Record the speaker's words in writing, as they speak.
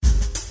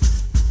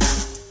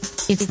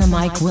It's the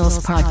Mike Wills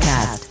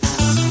Podcast.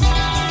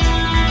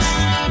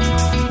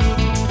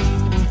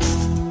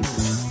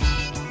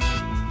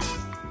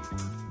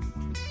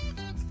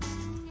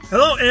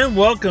 Hello and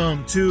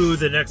welcome to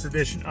the next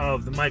edition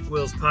of the Mike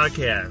Wills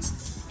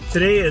Podcast.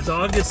 Today is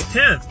August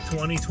 10th,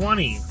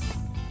 2020.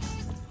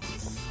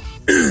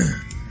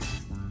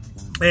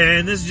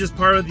 And this is just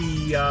part of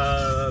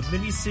the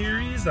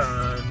mini-series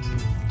on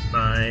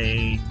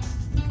my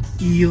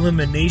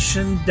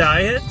elimination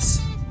diet.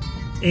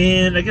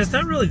 And I guess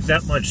not really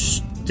that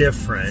much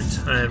different.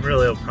 And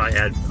really I'll probably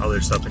add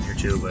other stuff in here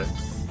too, but...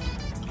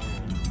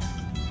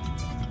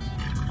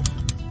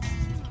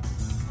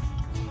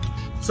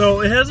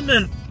 So it hasn't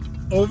been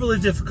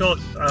overly difficult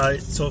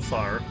so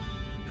far.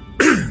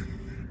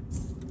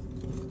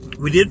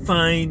 We did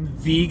find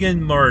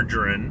vegan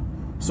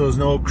margarine, so there's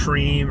no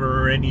cream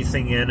or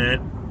anything in it.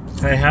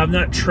 I have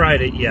not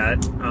tried it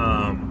yet,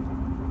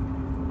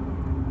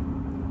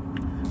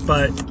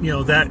 but you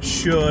know that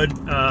should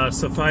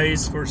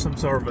suffice for some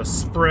sort of a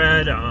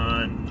spread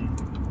on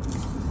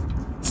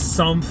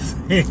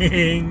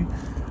something,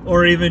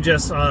 or even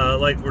just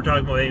like we're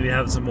talking about, maybe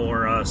have some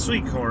more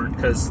sweet corn,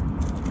 because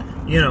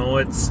you know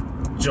it's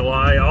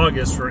July,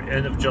 August, or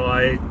end of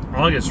July,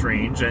 August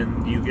range,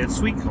 and you get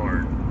sweet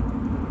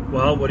corn.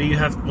 Well, what do you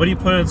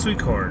put on sweet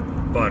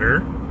corn? Butter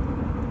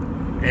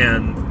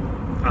and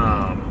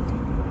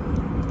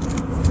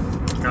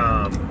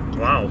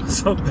wow,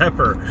 salt and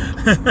pepper.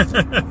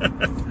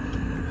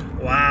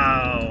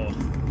 Wow.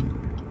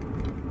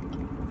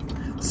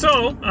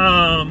 So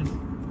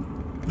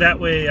that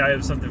way I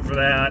have something for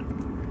that.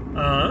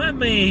 I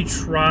may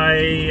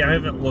try. I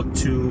haven't looked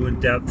too in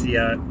depth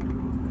yet.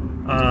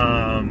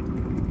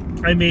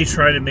 I may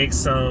try to make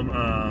some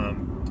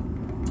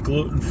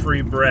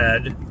gluten-free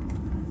bread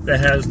that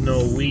has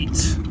no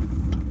wheat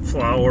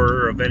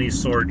flour of any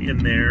sort in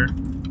there.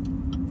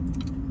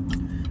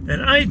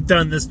 And I've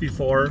done this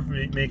before,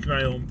 making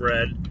my own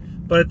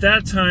bread. But at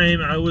that time,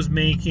 I was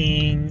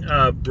making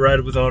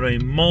bread without any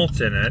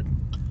malt in it,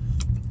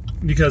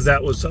 because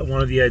that was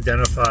one of the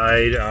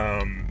identified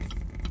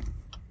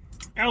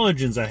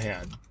allergens I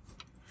had.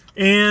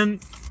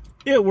 And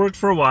it worked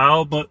for a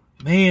while, but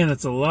man,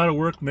 it's a lot of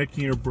work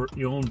making your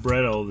own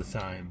bread all the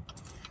time.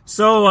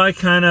 So I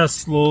kind of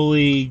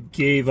slowly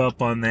gave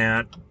up on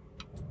that.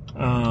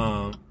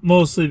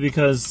 Mostly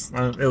because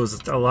it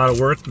was a lot of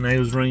work and I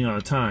was running out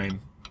of time.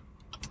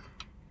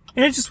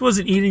 And I just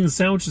wasn't eating the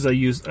sandwiches I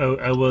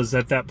was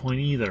at that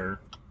point either.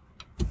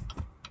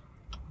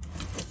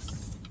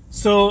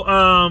 So,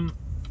 I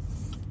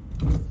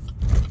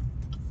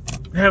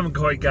haven't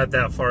quite got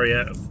that far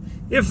yet.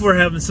 If we're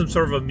having some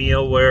sort of a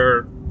meal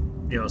where,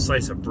 you know, a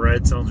slice of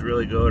bread sounds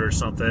really good or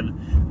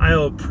something, I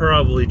will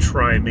probably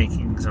try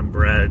making some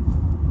bread.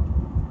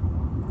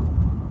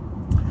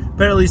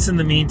 But at least in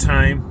the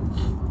meantime,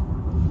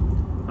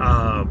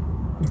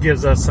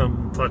 gives us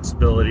some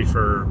flexibility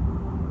for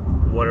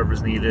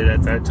whatever's needed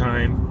at that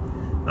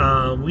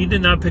time. We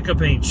did not pick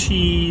up any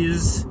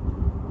cheese,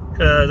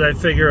 because I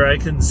figure I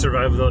can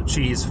survive without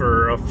cheese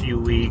for a few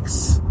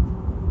weeks.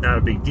 Not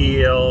a big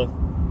deal.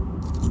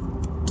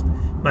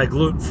 My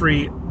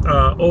gluten-free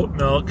oat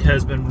milk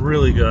has been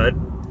really good.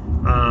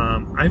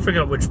 I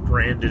forgot which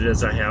brand it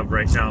is I have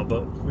right now,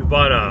 but we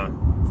bought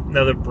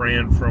another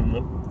brand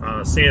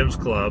from Sam's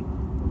Club.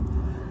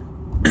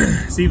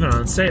 It's even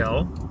on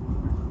sale.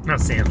 Not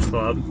Sam's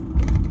Club.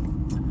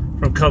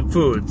 From Cub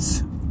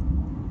Foods.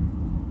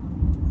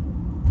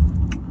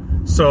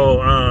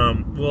 So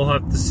we'll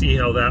have to see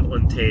how that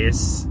one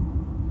tastes.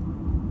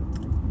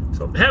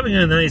 So having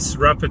a nice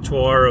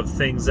repertoire of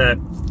things that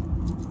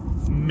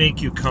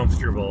make you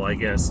comfortable, I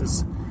guess,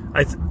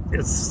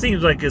 it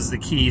seems like is the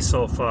key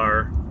so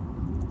far.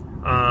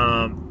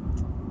 I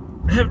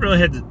haven't really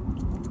had to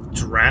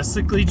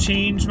drastically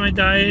change my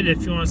diet,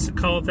 if you want us to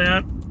call it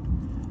that.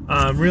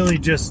 I'm really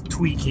just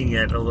tweaking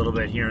it a little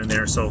bit here and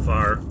there so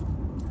far.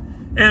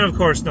 And of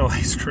course, no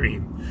ice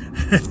cream.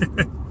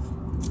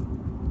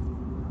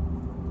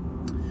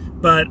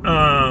 But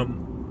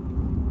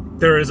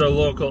there is a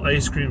local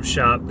ice cream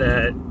shop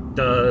that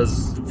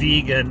does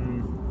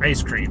vegan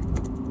ice cream.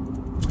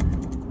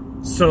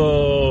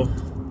 So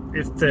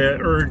if the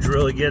urge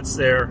really gets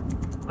there,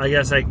 I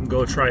guess I can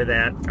go try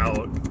that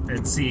out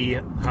and see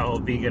how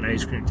vegan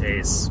ice cream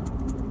tastes.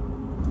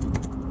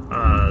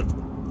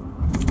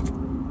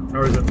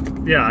 Or is it?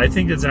 Yeah, I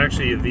think it's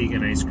actually a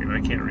vegan ice cream. I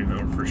can't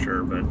remember for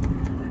sure,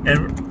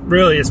 and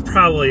really it's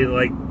probably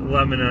like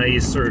lemon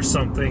ice or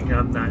something.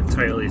 I'm not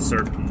entirely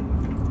certain.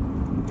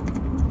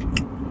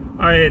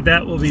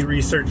 That will be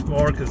researched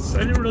more, because I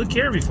didn't really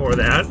care before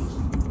that.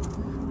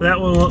 That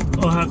one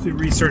will have to be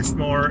researched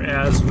more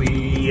as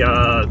we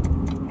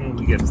when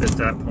we get to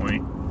that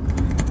point.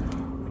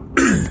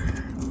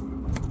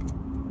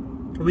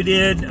 We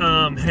did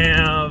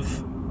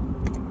have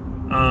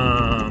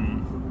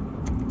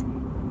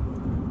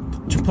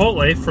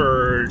Chipotle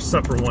for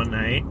supper one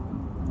night.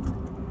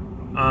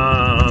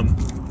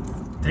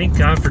 Thank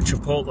God for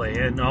Chipotle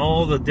and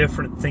all the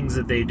different things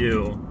that they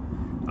do.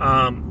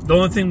 The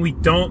only thing we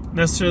don't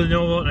necessarily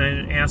know about and I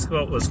didn't ask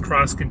about was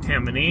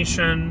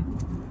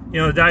cross-contamination. The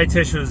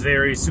dietitian was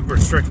very super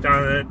strict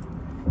on it.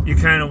 You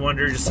kind of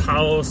wonder just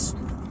how,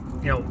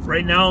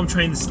 right now I'm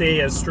trying to stay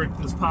as strict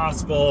as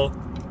possible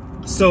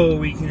so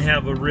we can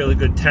have a really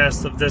good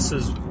test of this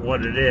is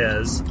what it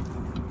is.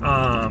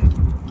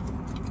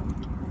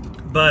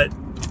 But,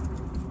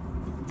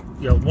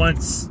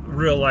 once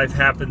real life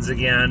happens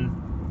again,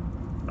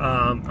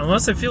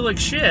 unless I feel like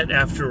shit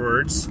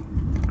afterwards,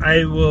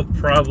 I will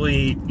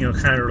probably,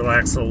 kind of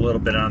relax a little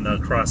bit on the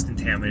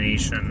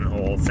cross-contamination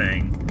whole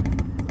thing.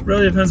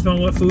 Really depends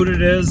on what food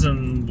it is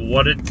and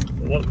what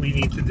we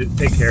need to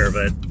take care of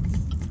it.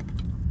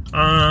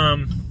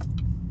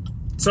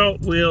 So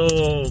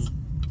we'll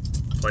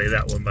play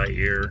that one by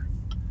ear.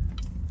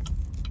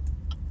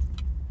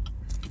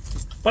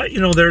 But,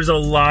 there's a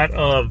lot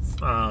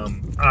of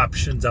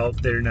options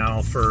out there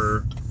now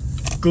for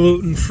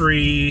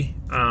gluten-free,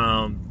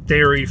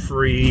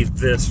 dairy-free,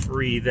 this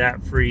free,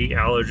 that free,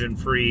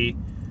 allergen-free.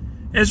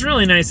 And it's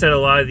really nice that a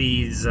lot of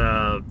these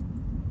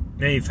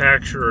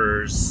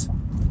manufacturers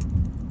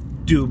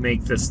do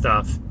make this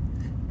stuff.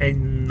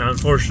 And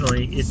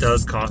unfortunately, it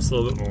does cost a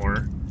little bit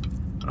more.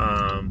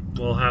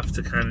 We'll have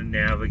to kind of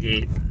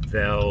navigate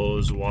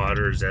those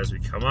waters as we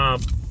come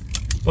up.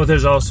 But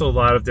there's also a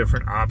lot of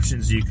different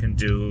options you can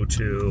do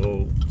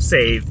to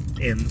save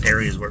in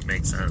areas where it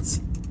makes sense.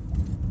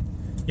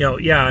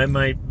 I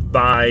might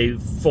buy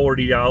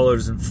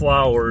 $40 in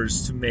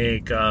flours to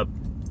make a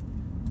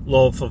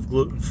loaf of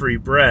gluten-free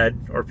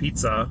bread or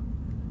pizza.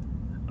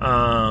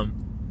 But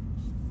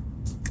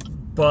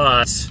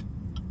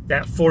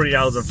that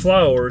 $40 in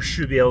flour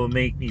should be able to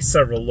make me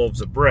several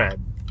loaves of bread.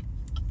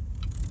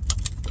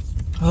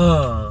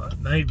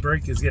 My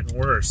break is getting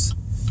worse.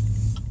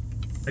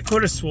 I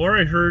could have swore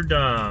I heard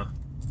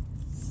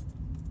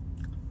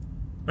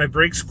my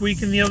brake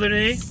squeaking the other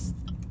day.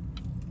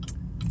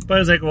 But I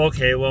was like, well,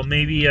 okay, well,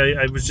 maybe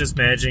I was just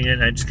imagining it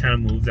and I just kind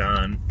of moved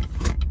on.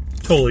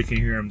 Totally can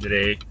hear them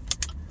today.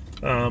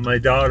 My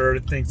daughter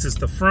thinks it's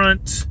the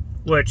front,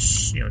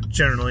 which,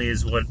 generally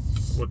is what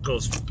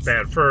goes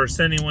bad first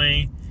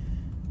anyway.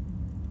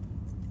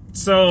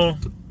 So,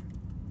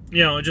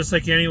 just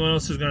like anyone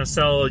else who's going to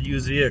sell a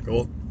used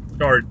vehicle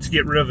or to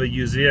get rid of a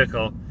used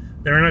vehicle,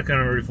 they're not going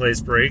to replace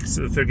brakes.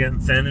 If they're getting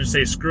thin, and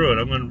say, screw it,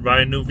 I'm going to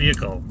buy a new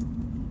vehicle.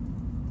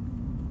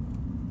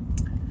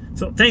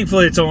 So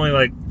thankfully, it's only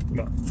like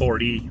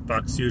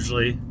 $40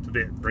 usually to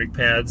get brake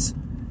pads.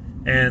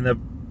 And the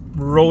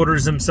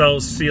rotors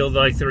themselves feel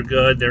like they're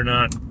good. They're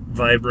not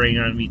vibrating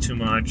on me too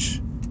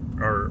much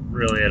or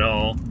really at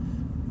all.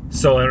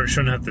 So I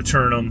shouldn't have to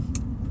turn them.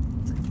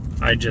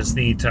 I just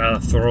need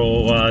to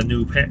throw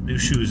new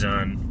shoes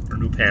on, or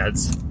new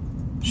pads.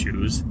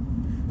 Shoes.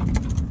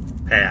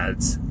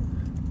 Pads.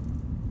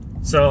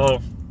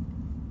 So,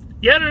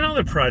 yet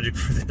another project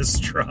for this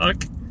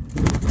truck.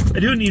 I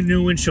do need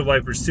new windshield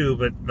wipers too,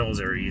 but those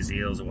are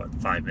easy. Those are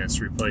 5 minutes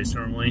to replace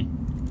normally.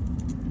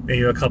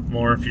 Maybe a couple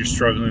more if you're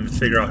struggling to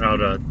figure out how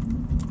to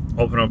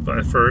open up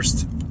at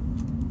first.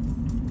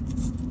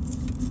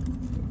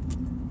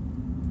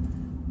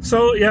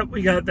 So, yep,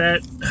 we got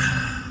that.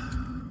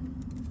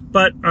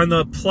 But on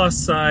the plus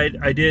side,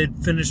 I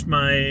did finish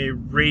my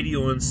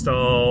radio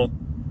install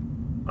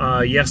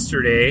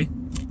yesterday.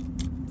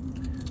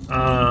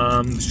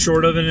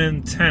 Short of an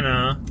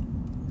antenna,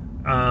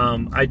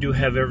 I do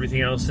have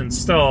everything else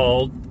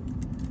installed,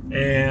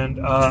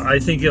 and I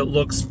think it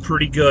looks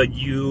pretty good.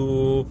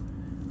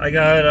 I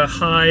gotta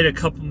hide a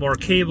couple more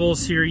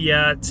cables here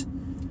yet,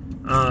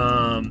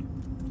 and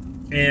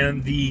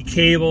the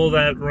cable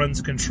that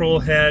runs control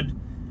head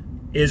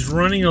is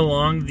running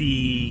along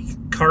the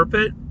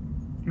carpet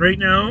right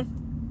now,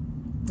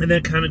 and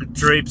then kind of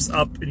drapes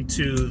up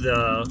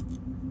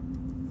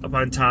up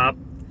on top,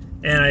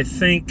 and I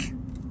think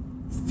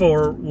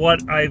for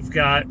what I've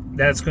got,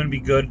 that's going to be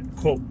good,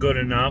 quote, good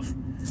enough.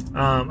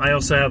 I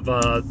also have,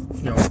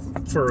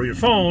 for your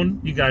phone,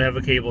 you got to have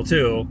a cable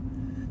too.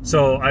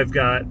 So I've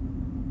got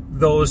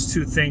those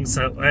two things.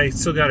 I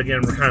still got to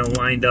get them kind of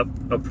lined up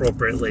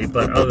appropriately,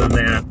 but other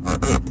than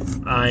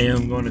that, I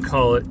am going to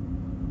call it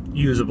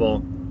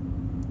usable.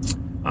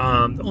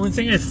 The only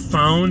thing I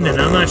found,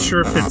 and I'm not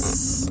sure if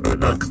it's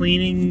a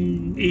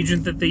cleaning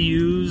agent that they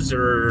use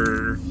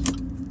or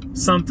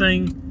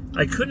something,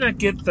 I could not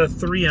get the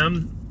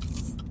 3M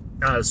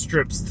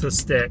strips to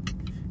stick.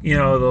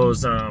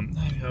 Those, I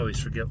always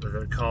forget what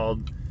they're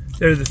called.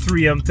 They're the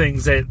 3M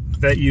things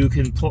that you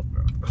can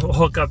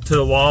hook up to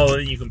the wall,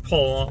 and you can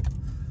pull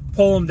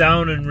them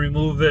down and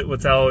remove it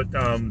without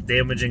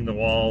damaging the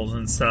walls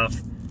and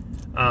stuff.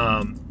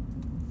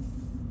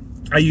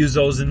 I use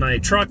those in my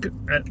truck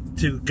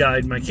to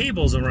guide my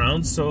cables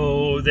around,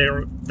 so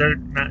they're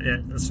not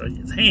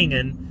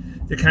hanging.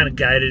 They're kind of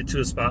guided to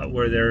a spot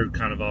where they're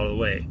kind of out of the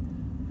way.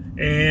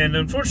 And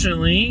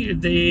unfortunately,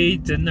 they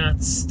did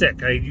not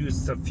stick. I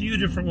used a few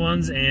different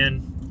ones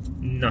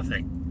and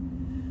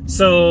nothing.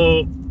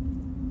 So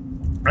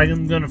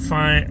I'm gonna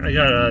find.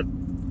 I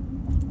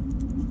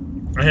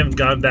haven't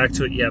gone back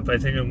to it yet, but I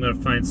think I'm gonna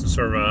find some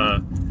sort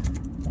of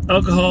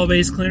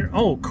Alcohol-based cleaner.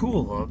 Oh,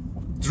 cool. A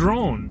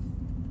drone.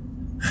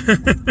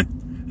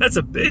 That's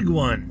a big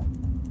one.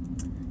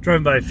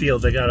 Driving by a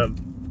field, they got a,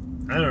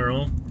 I don't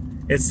know,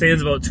 it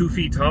stands about 2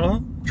 feet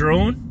tall.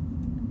 Drone.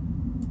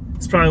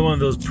 It's probably one of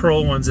those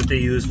pro ones that they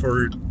use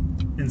for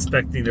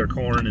inspecting their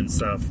corn and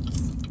stuff.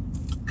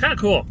 Kind of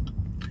cool.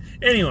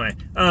 Anyway,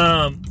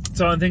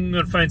 so I think I'm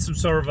going to find some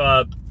sort of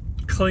a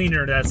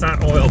cleaner that's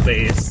not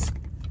oil-based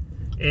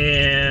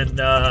and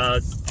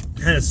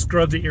kind of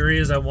scrub the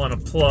areas I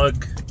want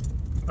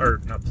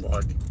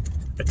to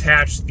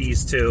attach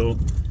these to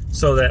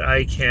so that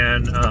I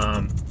can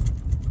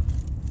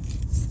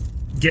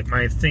get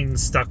my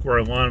things stuck where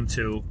I want them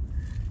to.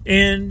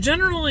 And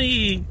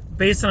generally,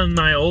 based on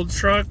my old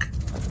truck,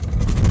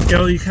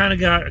 you kind of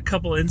got a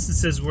couple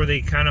instances where they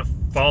kind of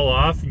fall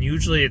off, and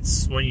usually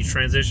it's when you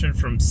transition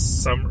from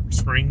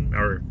spring,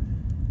 or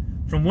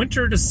from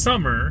winter to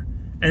summer,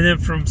 and then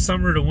from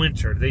summer to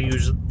winter. They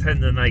usually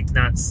tend to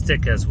not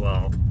stick as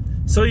well.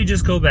 So you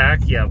just go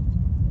back,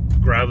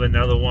 grab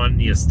another one,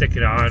 you stick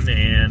it on,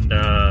 and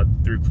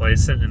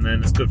replace it, and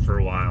then it's good for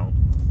a while.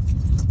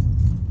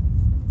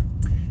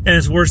 And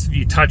it's worse if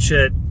you touch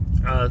it.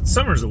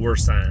 Summer's the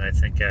worst on it, I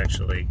think,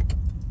 actually.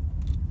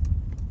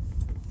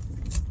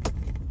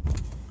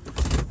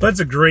 But it's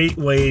a great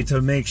way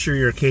to make sure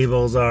your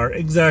cables are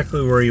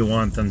exactly where you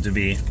want them to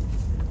be.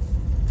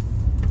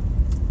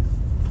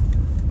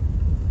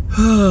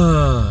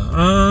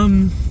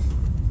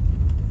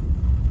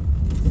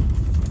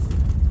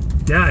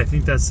 Yeah, I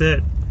think that's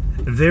it.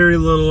 Very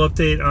little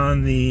update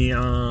on the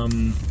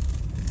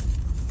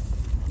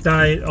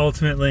diet,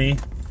 ultimately.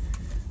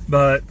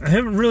 But I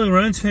haven't really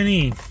run into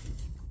any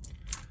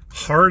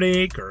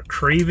heartache or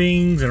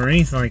cravings or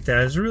anything like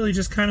that. It's really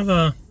just kind of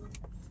a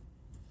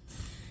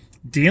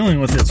dealing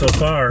with it so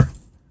far.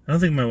 I don't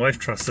think my wife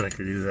trusted I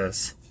could do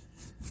this.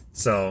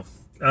 So,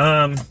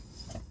 I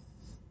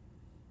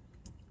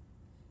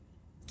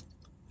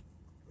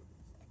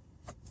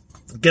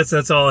guess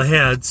that's all I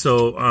had.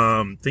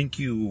 So, thank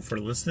you for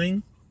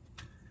listening.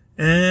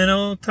 And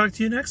I'll talk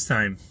to you next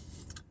time.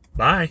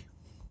 Bye.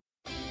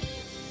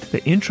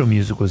 The intro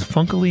music was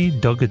Funkily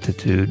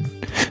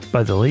Dugatitude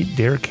by the late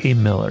Derek K.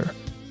 Miller.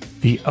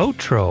 The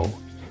outro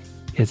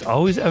is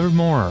Always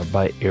Evermore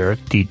by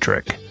Eric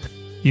Dietrich.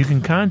 You can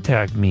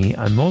contact me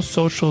on most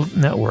social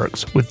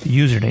networks with the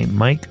username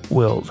Mike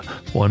Wills,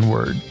 one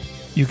word.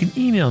 You can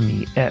email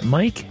me at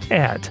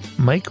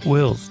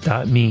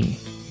mike@mikewills.me.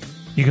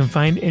 You can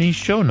find any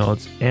show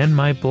notes and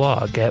my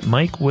blog at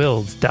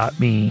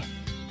mikewills.me.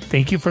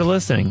 Thank you for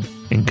listening,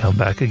 and come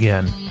back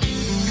again.